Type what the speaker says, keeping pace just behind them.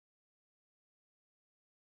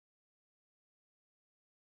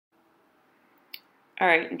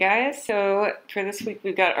Alright guys, so for this week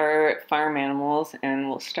we've got our farm animals and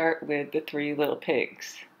we'll start with the three little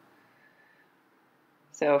pigs.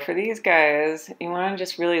 So for these guys, you want to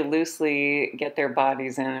just really loosely get their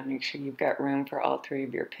bodies in and make sure you've got room for all three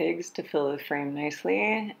of your pigs to fill the frame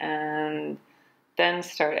nicely, and then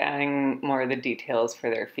start adding more of the details for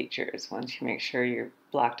their features once you make sure you've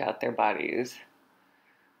blocked out their bodies.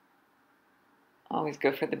 Always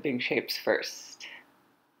go for the big shapes first.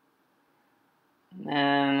 And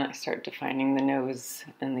then I start defining the nose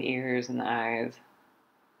and the ears and the eyes.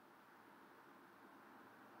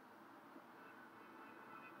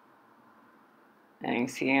 And you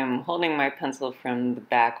see I'm holding my pencil from the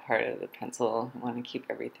back part of the pencil. I want to keep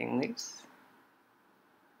everything loose.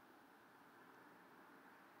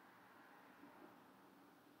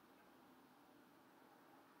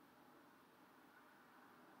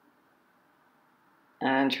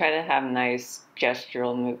 And try to have nice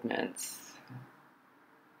gestural movements.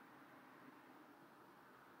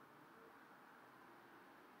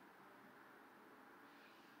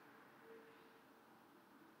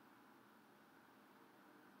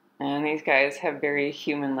 And these guys have very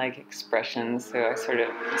human-like expressions, so I sort of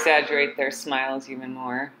exaggerate their smiles even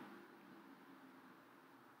more.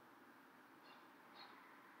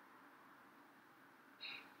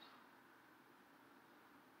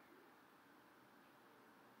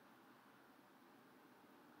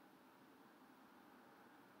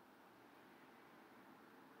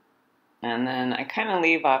 And then I kind of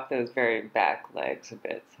leave off those very back legs a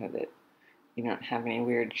bit so that you don't have any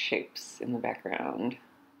weird shapes in the background.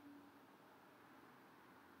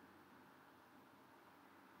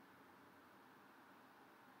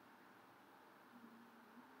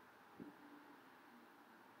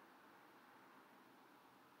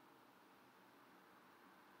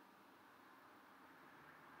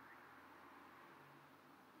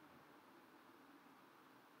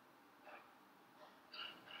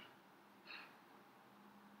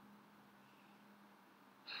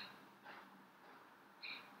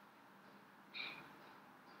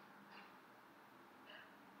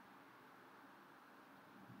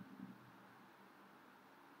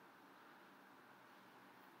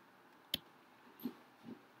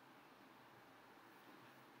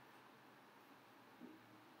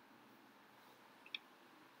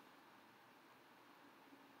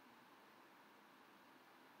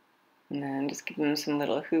 And then just give them some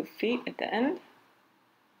little hoof feet at the end.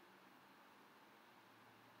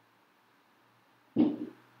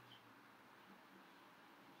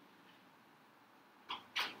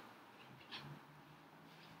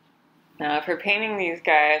 Now for painting these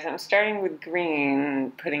guys, I'm starting with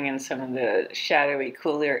green, putting in some of the shadowy,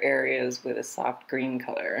 cooler areas with a soft green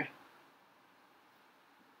color.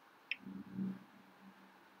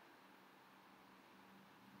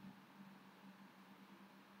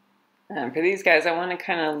 For these guys, I want to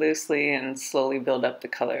kind of loosely and slowly build up the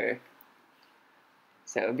color.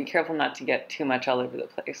 So be careful not to get too much all over the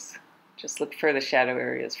place. Just look for the shadow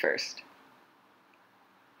areas first.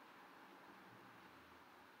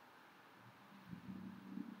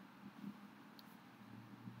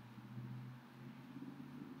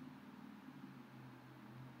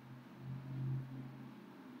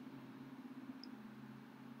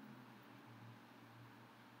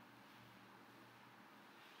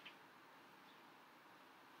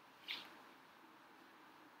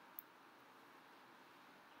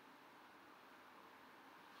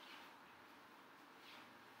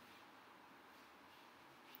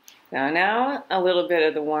 Now a little bit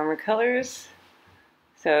of the warmer colors.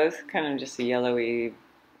 So it's kind of just a yellowy,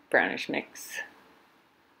 brownish mix.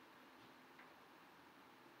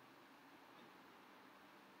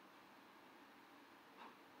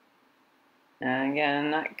 And again,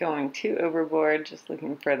 not going too overboard, just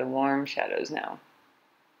looking for the warm shadows now.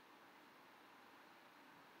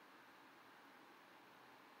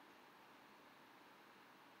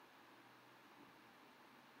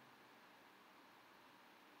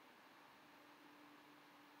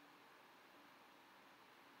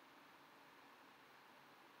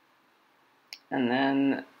 And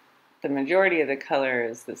then the majority of the color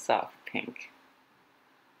is the soft pink.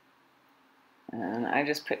 And I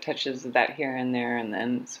just put touches of that here and there and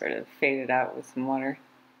then sort of fade it out with some water.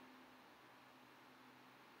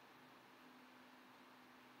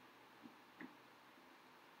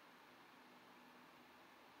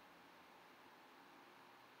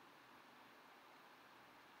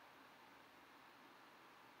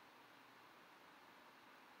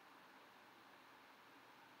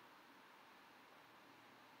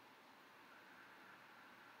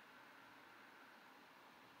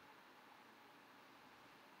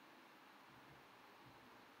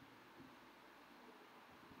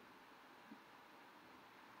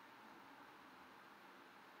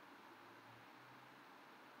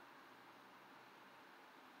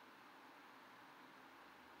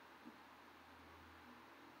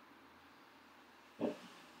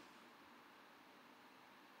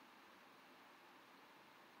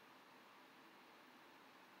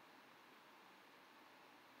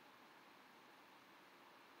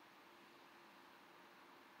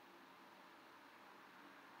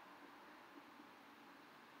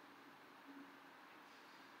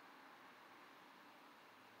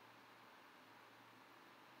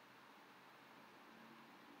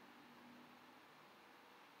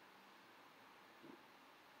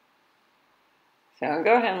 So I'll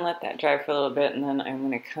go ahead and let that dry for a little bit, and then I'm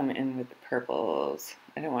going to come in with the purples.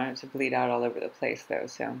 I don't want it to bleed out all over the place though,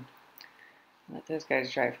 so let those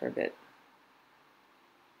guys dry for a bit.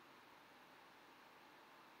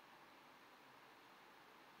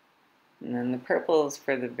 And then the purples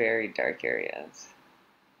for the very dark areas.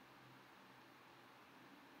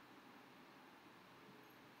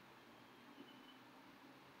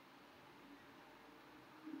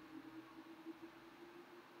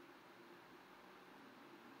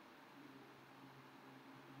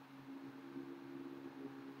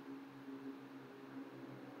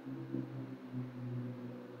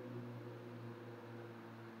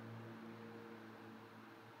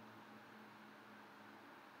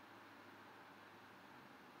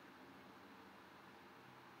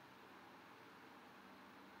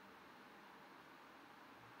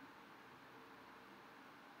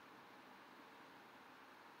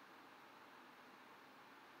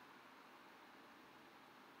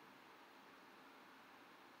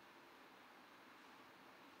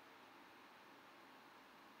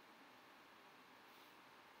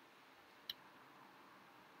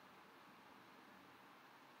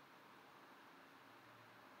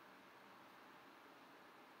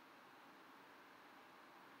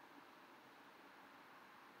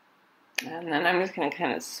 And then I'm just going to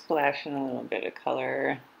kind of splash in a little bit of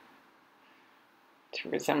color to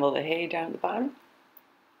resemble the hay down at the bottom.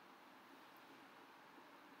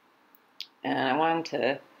 And I want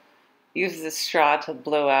to use the straw to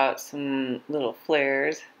blow out some little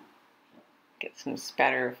flares, get some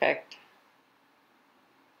spatter effect.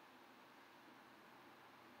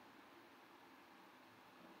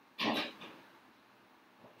 So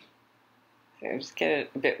just get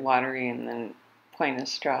it a bit watery and then point a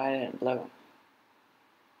straw at it and blow.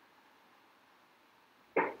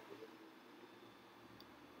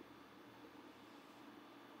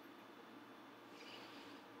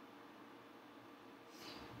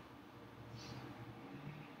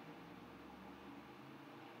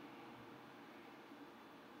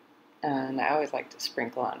 And I always like to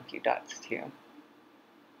sprinkle on a few dots too.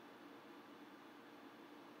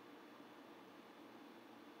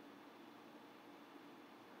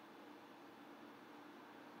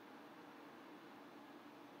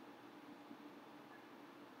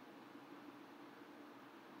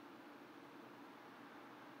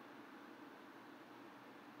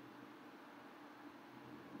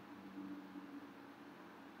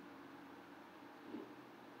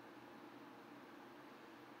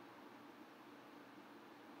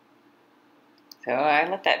 So I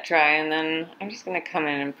let that dry, and then I'm just going to come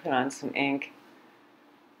in and put on some ink.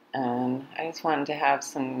 And I just wanted to have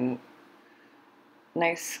some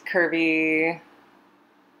nice curvy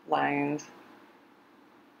lines.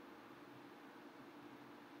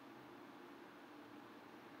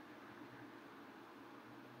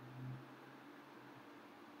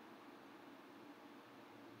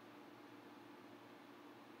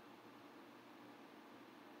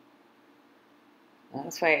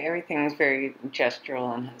 That's why everything's very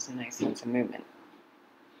gestural and has a nice sense of movement.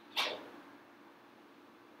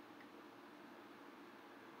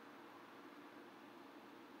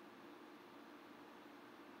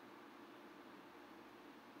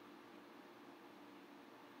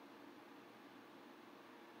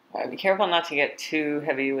 Be careful not to get too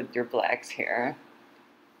heavy with your blacks here.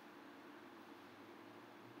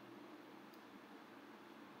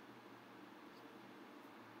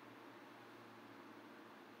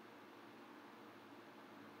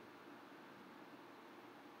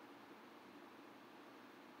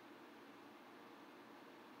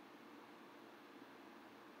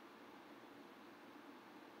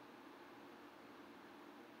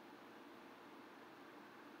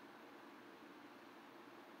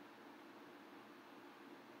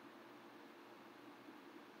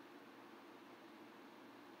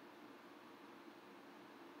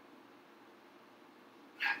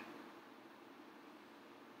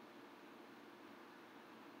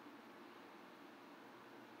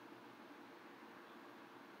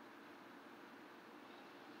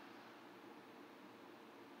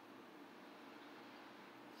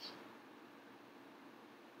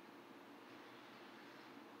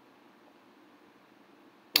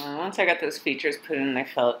 Once I got those features put in, I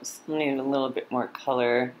felt I needed a little bit more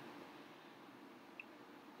color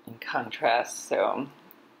and contrast, so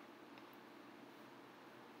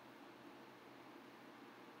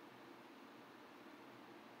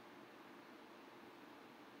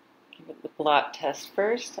give it the blot test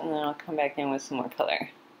first, and then I'll come back in with some more color.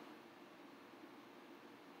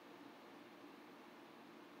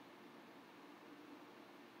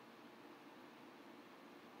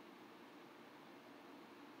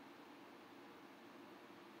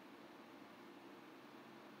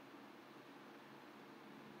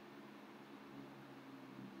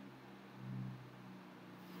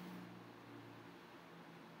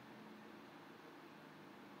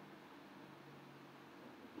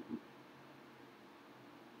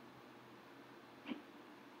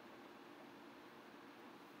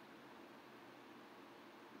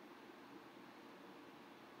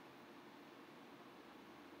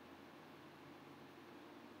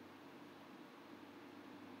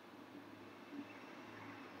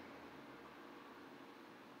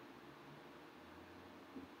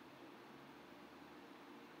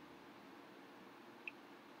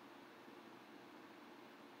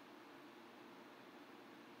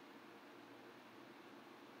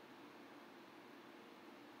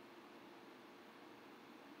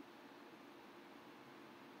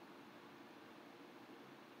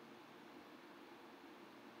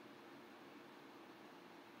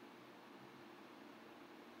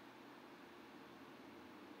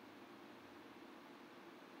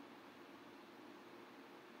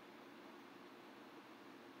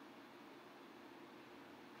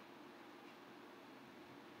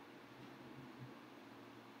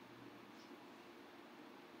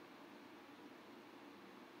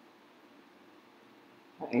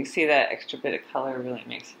 You see that extra bit of color really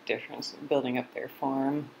makes a difference in building up their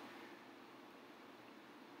form.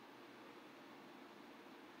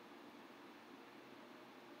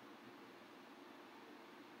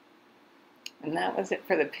 And that was it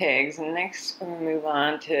for the pigs. And next we're going to move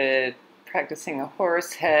on to practicing a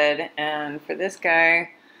horse head. And for this guy, I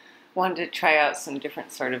wanted to try out some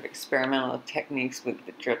different sort of experimental techniques with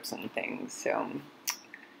the drips and things. So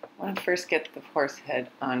I want to first get the horse head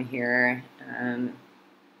on here, and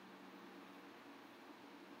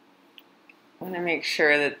I want to make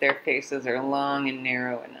sure that their faces are long and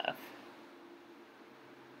narrow enough.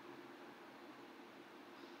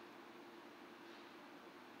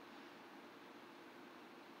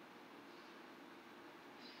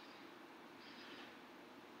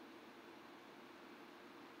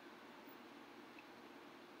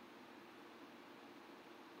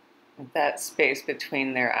 If that space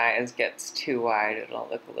between their eyes gets too wide, it'll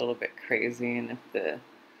look a little bit crazy, and if the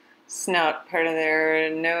snout part of their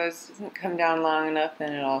nose doesn't come down long enough,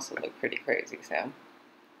 then it'll also look pretty crazy. So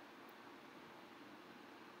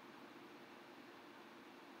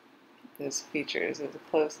those features as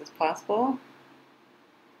close as possible.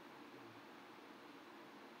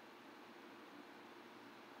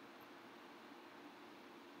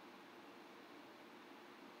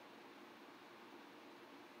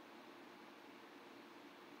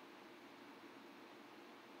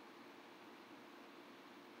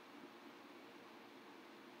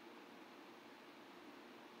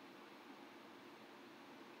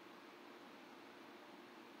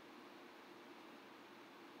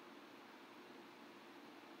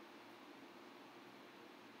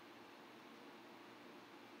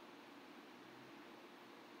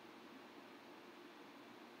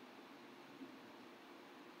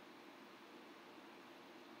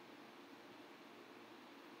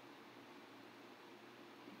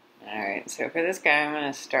 Alright, so for this guy I'm going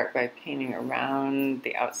to start by painting around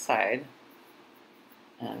the outside.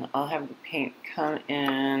 And I'll have the paint come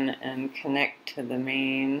in and connect to the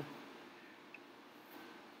mane.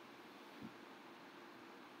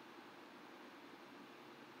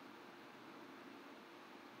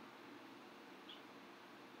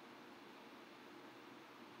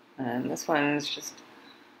 And this one's just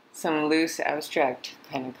some loose abstract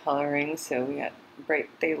kind of coloring, so we got bright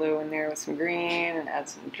phthalo in there with some green and add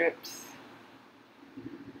some drips.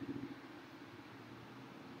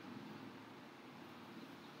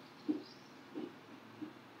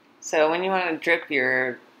 So when you want to drip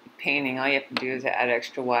your painting, all you have to do is add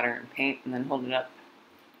extra water and paint and then hold it up.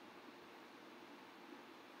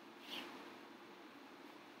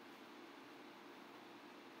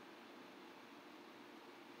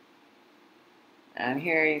 And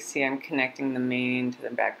here you see I'm connecting the mane to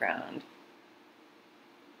the background.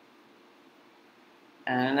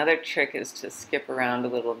 And another trick is to skip around a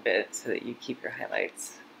little bit so that you keep your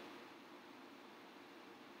highlights.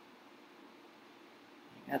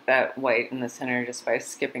 You got that white in the center just by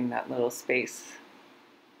skipping that little space.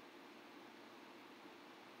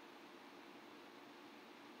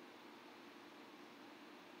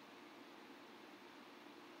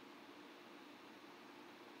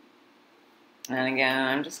 And again,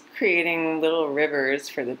 I'm just creating little rivers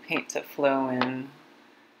for the paint to flow in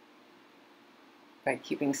by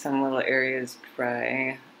keeping some little areas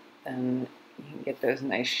dry. Then you can get those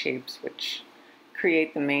nice shapes which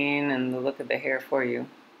create the mane and the look of the hair for you.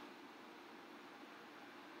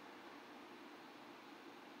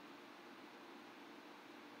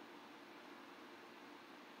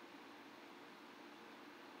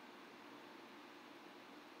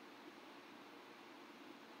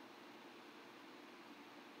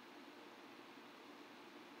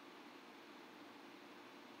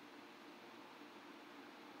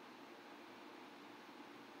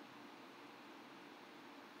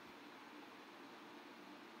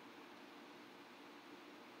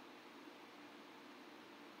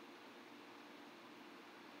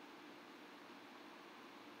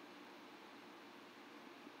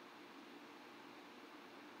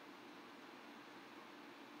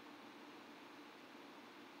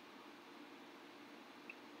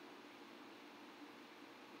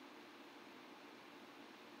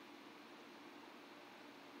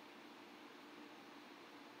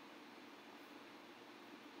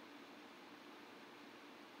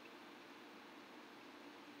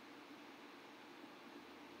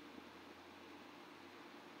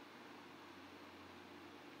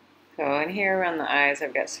 So in here around the eyes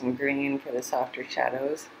I've got some green for the softer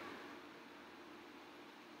shadows.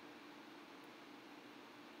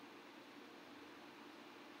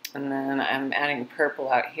 And then I'm adding purple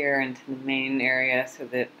out here into the main area so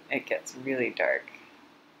that it gets really dark.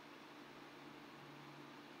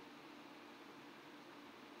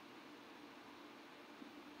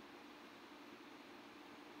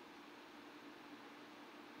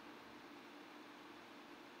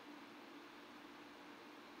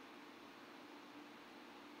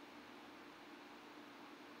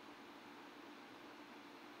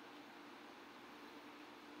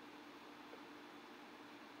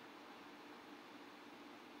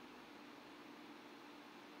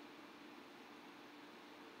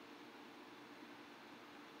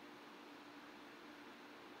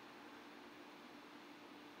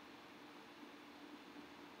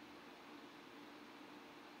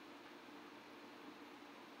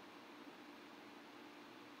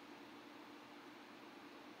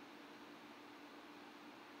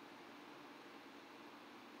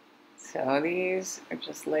 So these are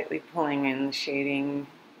just lightly pulling in the shading,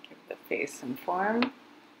 give the face some form.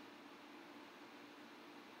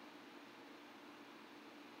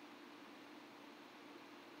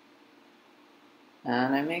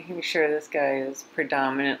 And I'm making sure this guy is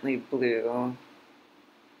predominantly blue.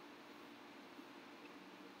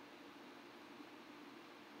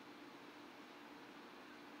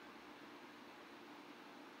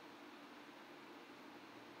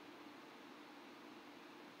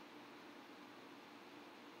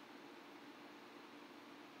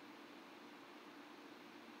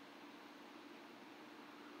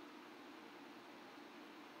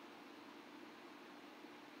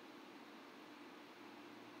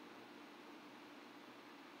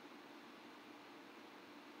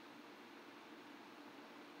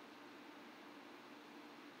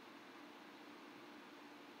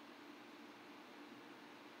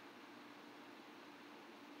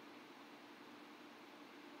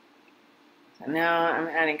 So now I'm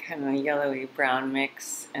adding kind of a yellowy brown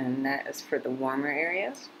mix, and that is for the warmer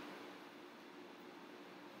areas.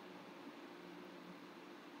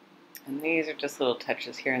 And these are just little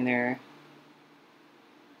touches here and there.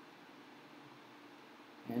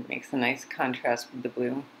 And it makes a nice contrast with the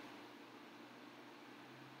blue.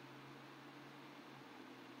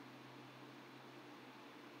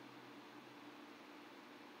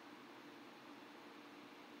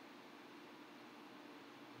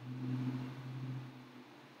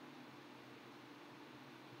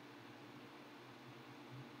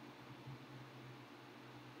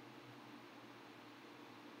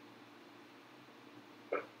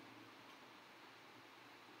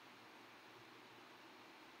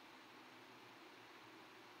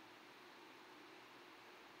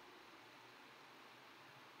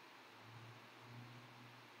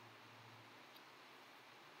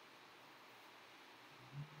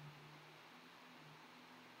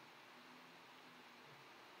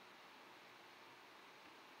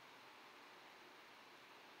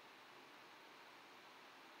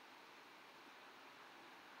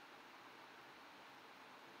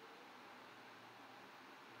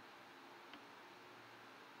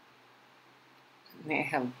 They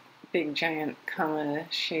have big giant comma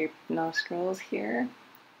shaped nostrils here.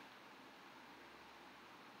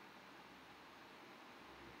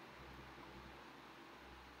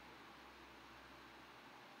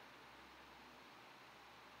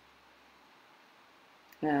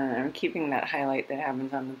 I'm keeping that highlight that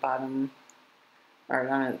happens on the bottom, or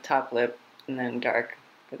on the top lip, and then dark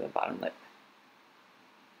for the bottom lip.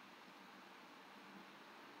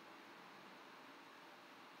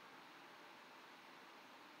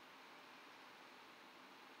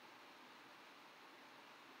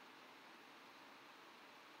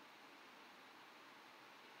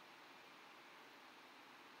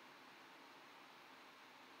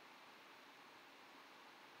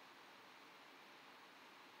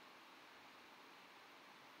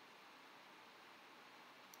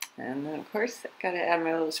 And then of course, I've got to add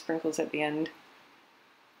my little sprinkles at the end.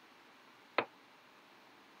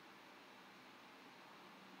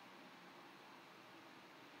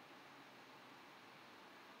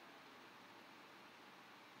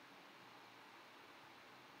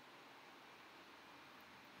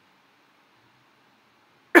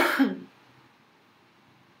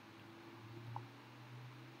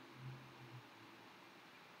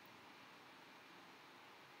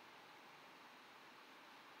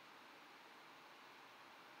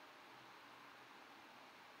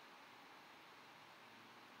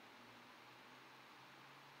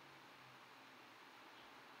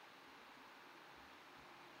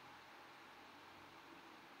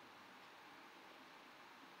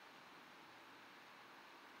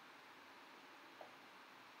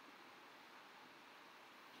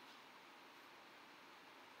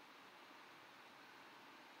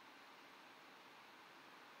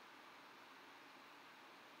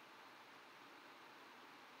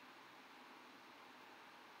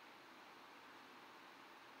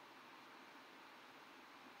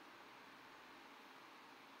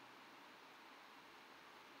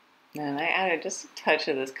 And I added just a touch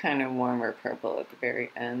of this kind of warmer purple at the very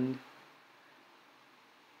end.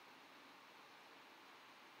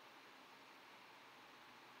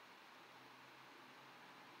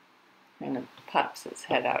 Kind of pops its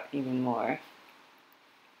head out even more.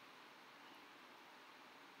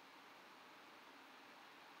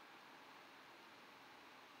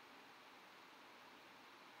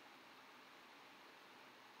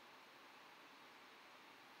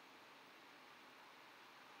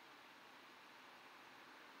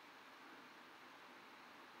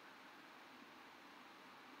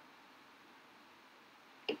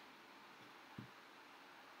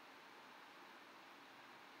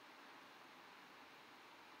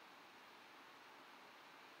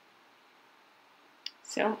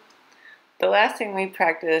 So the last thing we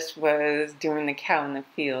practiced was doing the cow in the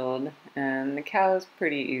field, and the cow is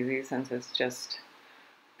pretty easy since it's just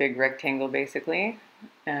a big rectangle basically,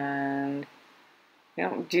 and we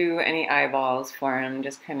don't do any eyeballs for him,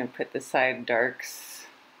 just kind of put the side darks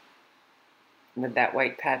with that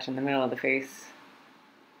white patch in the middle of the face,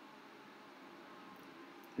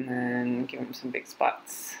 and then give him some big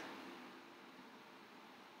spots.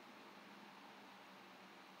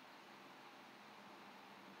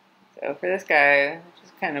 So for this guy,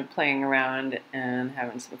 just kind of playing around and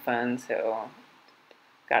having some fun, so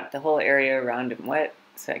got the whole area around him wet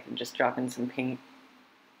so I can just drop in some paint.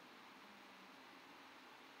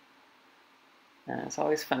 It's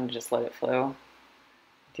always fun to just let it flow,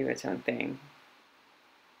 do its own thing.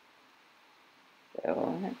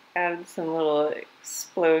 So I added some little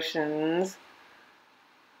explosions.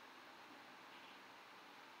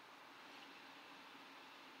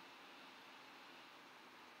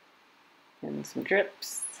 And some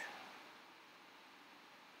drips.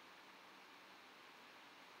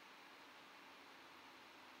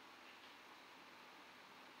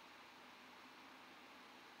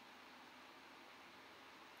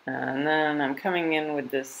 And then I'm coming in with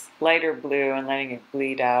this lighter blue and letting it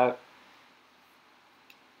bleed out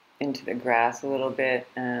into the grass a little bit,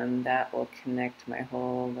 and that will connect my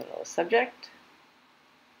whole little subject.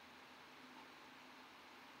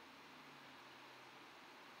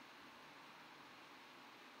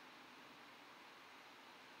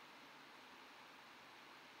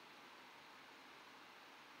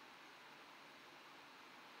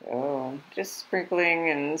 So just sprinkling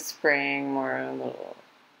and spraying more little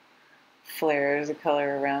flares of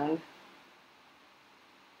color around.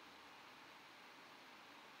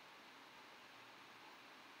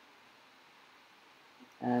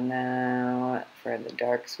 And now for the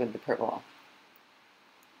darks with the purple.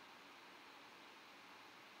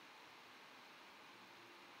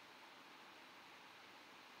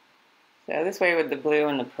 So this way with the blue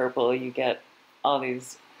and the purple you get all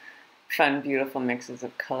these fun, beautiful mixes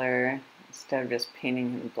of color instead of just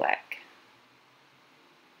painting in black.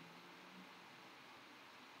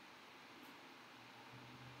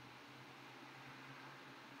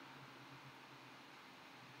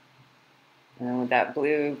 And with that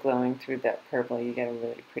blue glowing through that purple, you get a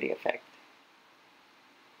really pretty effect.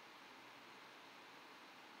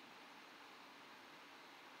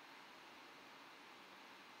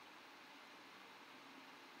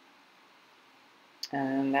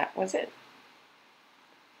 And that was it.